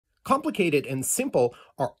Complicated and simple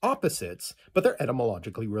are opposites, but they're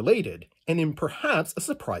etymologically related, and in perhaps a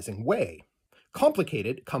surprising way.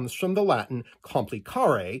 Complicated comes from the Latin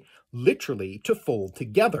complicare, literally to fold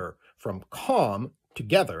together, from com,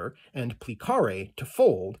 together, and plicare, to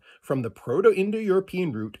fold, from the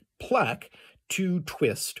Proto-Indo-European root plec, to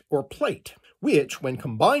twist or plait, which, when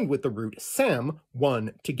combined with the root sem,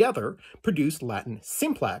 one, together, produced Latin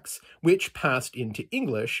simplex, which passed into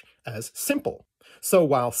English as simple. So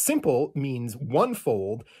while simple means one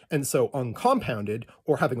fold, and so uncompounded,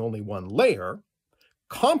 or having only one layer,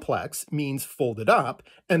 complex means folded up,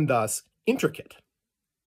 and thus intricate.